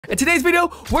In today's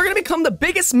video, we're gonna become the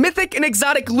biggest mythic and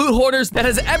exotic loot hoarders that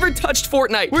has ever touched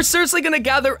Fortnite. We're seriously gonna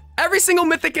gather every single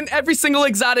mythic and every single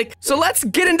exotic. So let's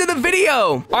get into the video.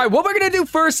 All right, what we're gonna do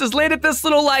first is land at this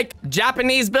little like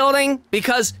Japanese building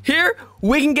because here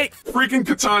we can get freaking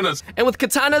katanas. And with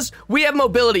katanas, we have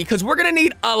mobility because we're gonna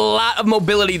need a lot of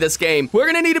mobility this game. We're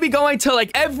gonna need to be going to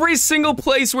like every single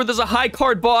place where there's a high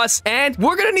card boss, and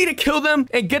we're gonna need to kill them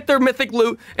and get their mythic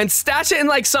loot and stash it in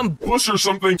like some bush or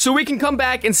something so we can come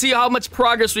back and see how much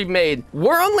progress we've made.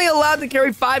 We're only allowed to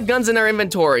carry 5 guns in our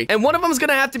inventory, and one of them is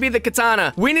gonna have to be the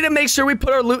katana. We need to make sure we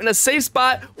put our loot in a safe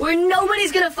spot where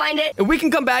nobody's gonna find it, and we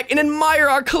can come back and admire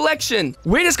our collection.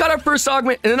 We just got our first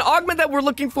augment, and an augment that we're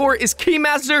looking for is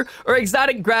Keymaster or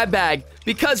Exotic Grab Bag,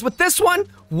 because with this one,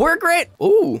 we're great.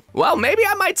 Ooh, well, maybe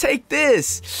I might take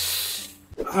this.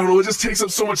 I don't know, it just takes up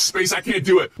so much space, I can't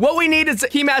do it. What we need is a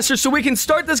Keymaster so we can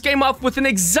start this game off with an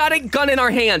exotic gun in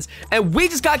our hands. And we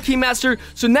just got Keymaster,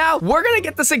 so now we're gonna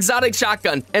get this exotic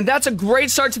shotgun. And that's a great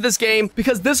start to this game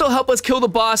because this will help us kill the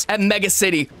boss at Mega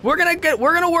City. We're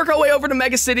gonna work our way over to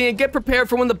Mega City and get prepared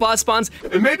for when the boss spawns.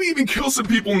 And maybe even kill some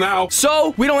people now.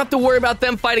 So we don't have to worry about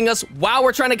them fighting us while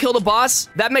we're trying to kill the boss.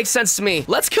 That makes sense to me.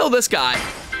 Let's kill this guy.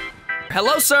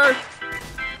 Hello, sir.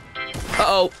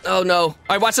 Uh-oh, oh no. All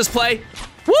right, watch this play.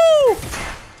 Woo!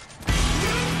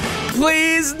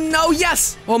 Please, no,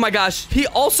 yes! Oh my gosh, he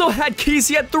also had keys.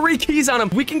 He had 3 keys on him.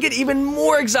 We can get even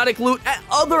more exotic loot at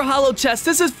other hollow chests.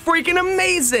 This is freaking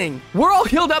amazing. We're all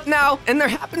healed up now, and there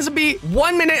happens to be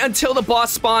 1 minute until the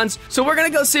boss spawns. So we're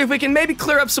gonna go see if we can maybe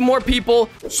clear up some more people.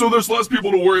 So there's less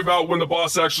people to worry about when the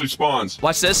boss actually spawns.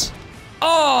 Watch this.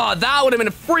 Oh, that would have been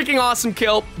a freaking awesome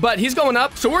kill, but he's going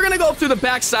up. So we're gonna go through the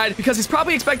backside because he's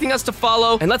probably expecting us to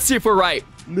follow, and let's see if we're right.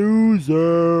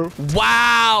 Loser.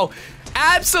 Wow.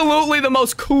 Absolutely the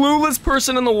most clueless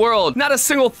person in the world. Not a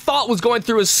single thought was going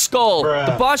through his skull. Bruh.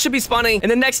 The boss should be spawning in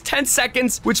the next 10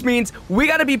 seconds, which means we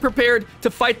gotta be prepared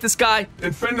to fight this guy.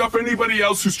 And fend off anybody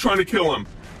else who's trying to kill him.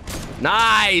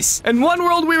 Nice. In one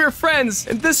world, we were friends.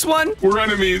 In this one, we're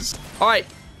enemies. All right.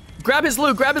 Grab his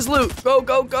loot, grab his loot. Go,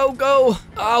 go, go, go.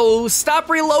 Oh, stop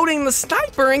reloading the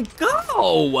sniper and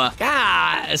go.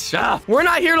 Gosh. We're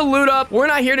not here to loot up. We're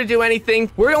not here to do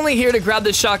anything. We're only here to grab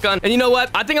this shotgun. And you know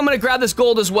what? I think I'm gonna grab this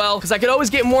gold as well, because I could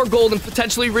always get more gold and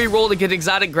potentially re-roll to get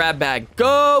exotic grab bag.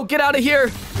 Go, get out of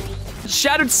here.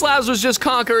 Shattered Slabs was just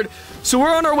conquered. So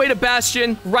we're on our way to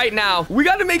Bastion right now. We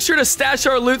got to make sure to stash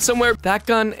our loot somewhere. That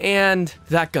gun and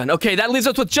that gun. Okay, that leaves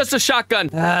us with just a shotgun.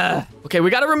 Okay,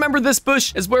 we got to remember this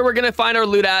bush is where we're going to find our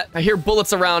loot at. I hear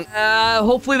bullets around.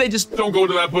 Hopefully they just... Don't go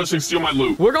to that bush and steal my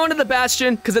loot. We're going to the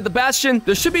Bastion, because at the Bastion,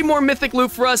 there should be more mythic loot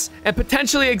for us and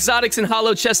potentially exotics and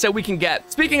hollow chests that we can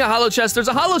get. Speaking of hollow chests, there's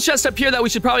a hollow chest up here that we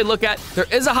should probably look at. There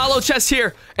is a hollow chest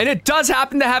here, and it does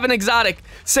happen to have an exotic.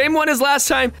 Same one as last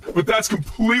time. But that's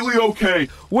completely okay.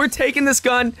 We're taking this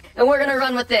gun, and we're gonna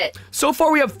run with it. So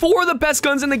far, we have 4 of the best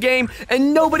guns in the game,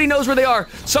 and nobody knows where they are.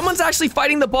 Someone's actually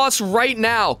fighting the boss right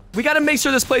now. We gotta make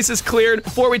sure this place is cleared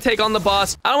before we take on the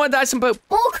boss. I don't want to die some poop.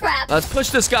 Bull crap. Let's push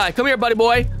this guy. Come here, buddy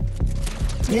boy.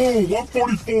 Whoa,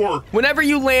 144. Whenever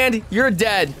you land, you're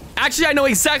dead. Actually, I know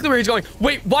exactly where he's going.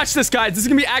 Wait, watch this, guys. This is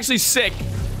gonna be actually sick.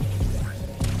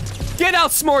 Get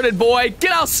outsmarted, boy.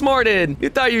 Get outsmarted. You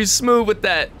thought you were smooth with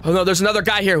that. Oh, no, there's another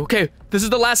guy here. Okay, this is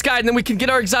the last guy, and then we can get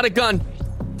our exotic gun.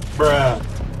 Bruh.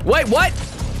 Wait, what?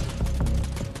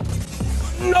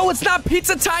 No, it's not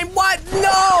pizza time. What?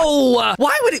 No!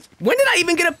 Why would it? When did I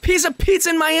even get a piece of pizza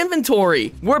in my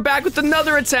inventory? We're back with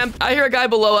another attempt. I hear a guy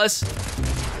below us.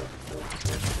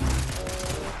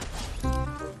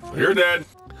 You're dead.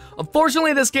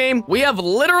 Unfortunately, this game, we have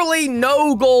literally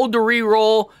no gold to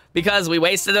re-roll because we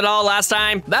wasted it all last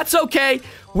time. That's okay.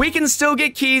 We can still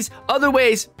get keys other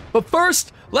ways. But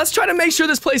first, let's try to make sure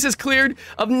this place is cleared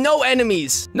of no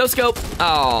enemies. No scope.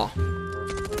 Oh.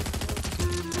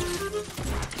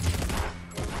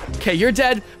 Okay, you're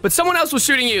dead, but someone else was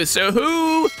shooting you. So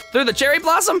who? They're the cherry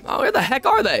blossom? Oh, where the heck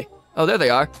are they? Oh, there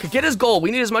they are. Could get his gold. We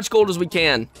need as much gold as we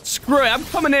can. Screw it. I'm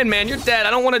coming in, man. You're dead.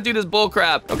 I don't want to do this bull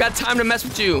crap. Don't got time to mess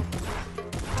with you.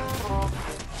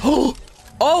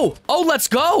 Oh, let's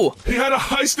go. He had a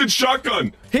heisted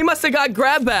shotgun. He must have got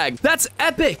grab bag. That's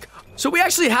epic. So we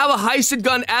actually have a heisted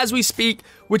gun as we speak,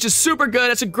 which is super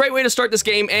good. That's a great way to start this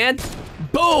game. And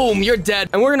boom, you're dead.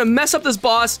 And we're going to mess up this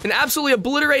boss and absolutely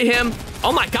obliterate him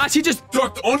Oh my gosh, he just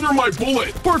Ducked under my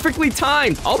bullet. perfectly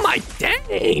timed. Oh my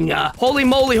dang. Holy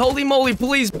moly,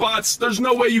 please. Bots, there's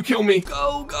no way you kill me.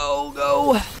 Go, go,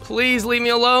 go. Please leave me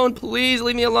alone. Please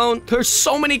leave me alone. There's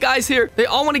so many guys here. They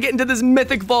all want to get into this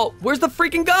mythic vault. Where's the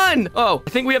freaking gun? Oh, I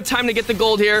think we have time to get the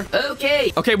gold here.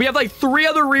 Okay. Okay, we have like 3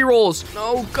 other rerolls.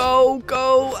 No, go,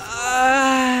 go.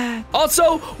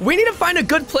 Also, we need to find a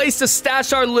good place to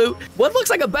stash our loot. What looks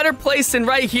like a better place than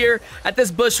right here at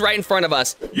this bush right in front of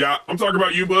us? Yeah, I'm talking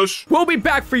about you, Bush. We'll be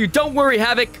back for you. Don't worry,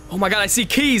 Havoc. Oh my God, I see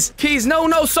keys. Keys. No,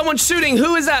 no, someone's shooting.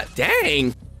 Who is that?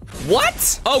 Dang.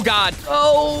 What? Oh God.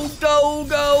 Oh, go,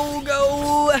 go,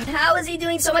 go. How is he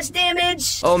doing so much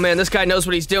damage? Oh man, this guy knows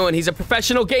what he's doing. He's a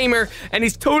professional gamer, and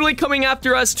he's totally coming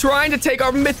after us, trying to take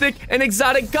our mythic and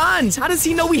exotic guns. How does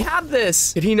he know we have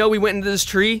this? Did he know we went into this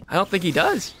tree? I don't think he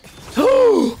does.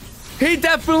 Oh, he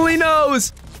definitely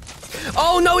knows.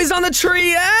 Oh no, he's on the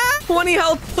tree. 20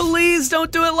 health. Please don't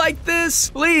do it like this.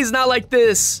 Please, not like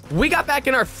this. We got back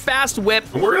in our fast whip.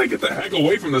 And we're gonna get the heck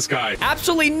away from this guy.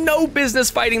 Absolutely no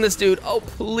business fighting this dude. Oh,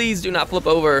 please do not flip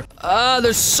over.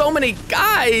 There's so many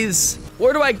guys.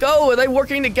 Where do I go? Are they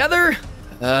working together?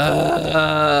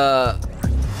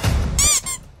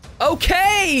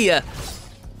 Okay.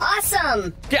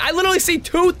 Awesome. Okay, I literally see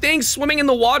 2 things swimming in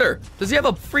the water. Does he have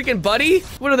a freaking buddy?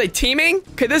 What are they, teaming?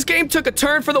 Okay, this game took a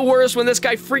turn for the worse when this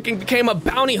guy freaking became a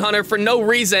bounty hunter for no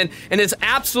reason and is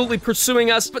absolutely pursuing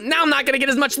us, but now I'm not gonna get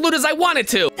as much loot as I wanted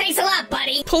to. Thanks a lot,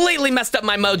 buddy. Completely messed up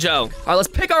my mojo. All right, let's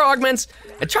pick our augments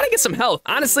and try to get some health.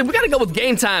 Honestly, we gotta go with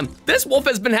game time. This wolf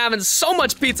has been having so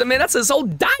much pizza, man. That's his whole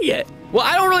diet. Well,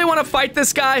 I don't really want to fight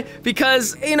this guy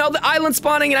because, you know, the island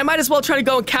spawning, and I might as well try to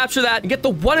go and capture that and get the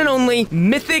one and only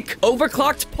mythic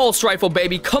overclocked pulse rifle,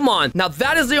 baby. Come on. Now,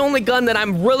 that is the only gun that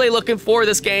I'm really looking for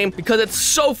this game because it's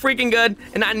so freaking good,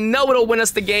 and I know it'll win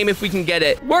us the game if we can get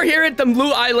it. We're here at the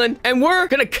Blue Island, and we're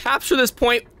gonna capture this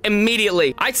point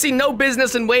immediately. I see no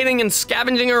business in waiting and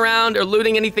scavenging around or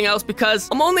looting anything else because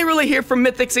I'm only really here for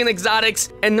mythics and exotics,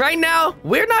 and right now,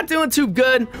 we're not doing too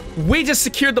good. We just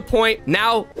secured the point.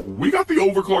 Now, We got the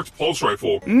overclocked pulse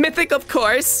rifle. mythic, of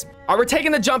course. We're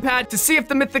taking the jump pad to see if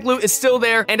the mythic loot is still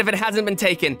there and if it hasn't been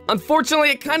taken. Unfortunately,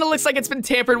 it kind of looks like it's been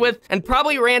tampered with and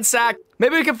probably ransacked.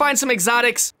 Maybe we can find some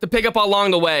exotics to pick up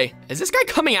along the way. Is this guy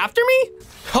coming after me?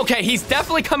 Okay, he's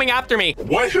definitely coming after me.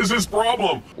 What is his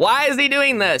problem? Why is he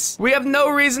doing this? We have no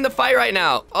reason to fight right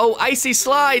now. Oh, icy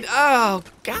slide. Oh,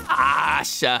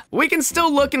 gosh. We can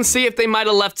still look and see if they might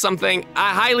have left something.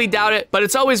 I highly doubt it, but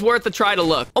it's always worth a try to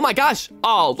look. Oh my gosh.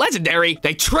 Oh, legendary.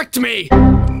 They tricked me.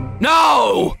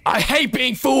 No! I hate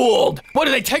being fooled! What,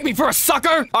 do they take me for a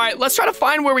sucker? All right, let's try to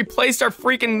find where we placed our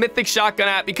freaking mythic shotgun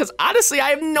at because honestly,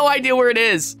 I have no idea where it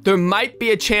is. There might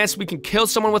be a chance we can kill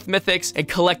someone with mythics and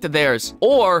collect theirs.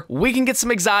 Or we can get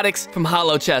some exotics from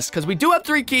hollow chests because we do have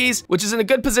 3 keys, which is in a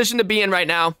good position to be in right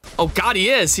now. Oh God, he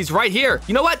is. He's right here.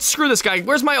 You know what? Screw this guy.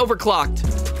 Where's my overclocked?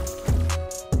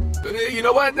 You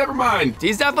know what? Never mind.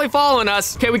 He's definitely following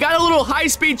us. Okay, we got a little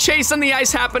high-speed chase on the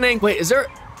ice happening. Wait, is there...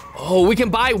 Oh, we can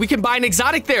buy an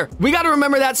exotic there. We got to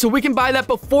remember that so we can buy that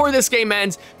before this game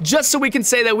ends, just so we can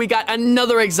say that we got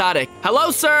another exotic.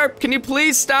 Hello, sir. Can you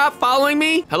please stop following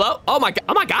me? Hello? Oh my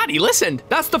God, he listened.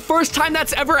 That's the first time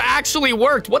that's ever actually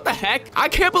worked. What the heck? I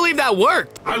can't believe that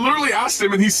worked. I literally asked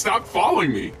him and he stopped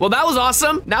following me. Well, that was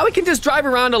awesome. Now we can just drive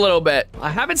around a little bit. I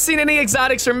haven't seen any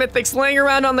exotics or mythics laying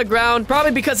around on the ground,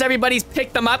 probably because everybody's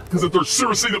picked them up. Because if they're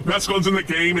seriously the best guns in the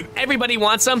game and Everybody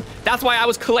wants them. That's why I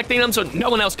was collecting them so no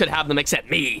one else could have them except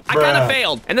me. I kind of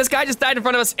failed. And this guy just died in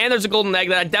front of us, and there's a golden egg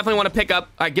that I definitely want to pick up.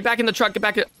 All right, get back in the truck, get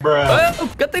back in.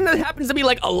 Oh, good thing that happens to be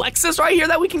like Alexis right here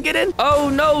that we can get in. Oh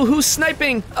no, who's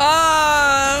sniping?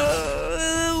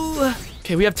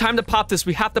 Okay, we have time to pop this.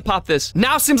 We have to pop this.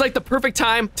 Now seems like the perfect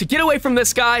time to get away from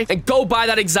this guy and go buy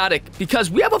that exotic because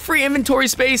we have a free inventory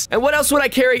space. And what else would I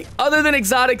carry other than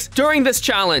exotics during this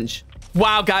challenge?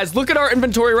 Wow, guys, look at our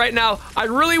inventory right now. I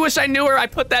really wish I knew where I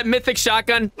put that mythic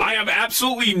shotgun. I have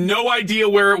absolutely no idea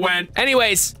where it went.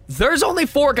 Anyways, there's only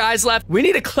 4 guys left. We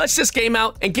need to clutch this game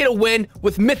out and get a win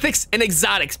with mythics and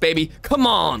exotics, baby. Come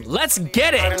on, let's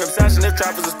get it. An obsession, if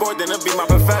trap is a sport, then it'll be my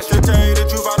profession. Tell you the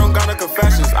truth, I don't got no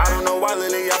confessions. I don't know why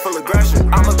lately I feel aggression.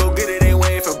 I'ma go get it, ain't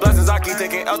waiting for blessings. I keep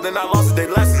taking L's, then I lost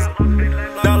their lessons.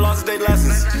 Now I lost their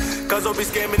lessons. Cause don't be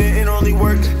scamming it only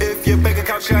work if your bank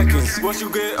account checking. Once you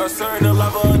get a certain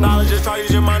level of knowledge, just try to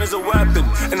use your mind as a weapon.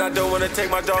 And I don't wanna take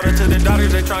my daughter to the doctor,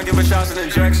 they try and give her shots and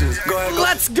injections. Go ahead, go.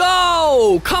 Let's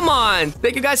go! Come on!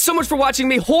 Thank you guys so much for watching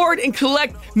me hoard and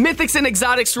collect mythics and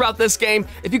exotics throughout this game.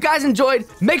 If you guys enjoyed,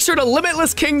 make sure to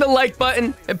Limitless King the like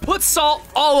button and put salt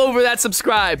all over that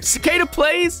subscribe. Cicada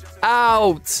Plays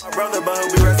out. My brother, but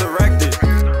he'll be resurrected.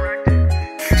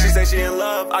 She say she in love.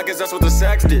 I guess that's what the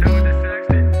sex did.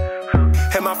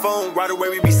 Hit my phone, right away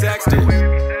we be sexting.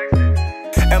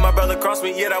 And my brother crossed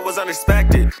me, yeah, that was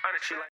unexpected.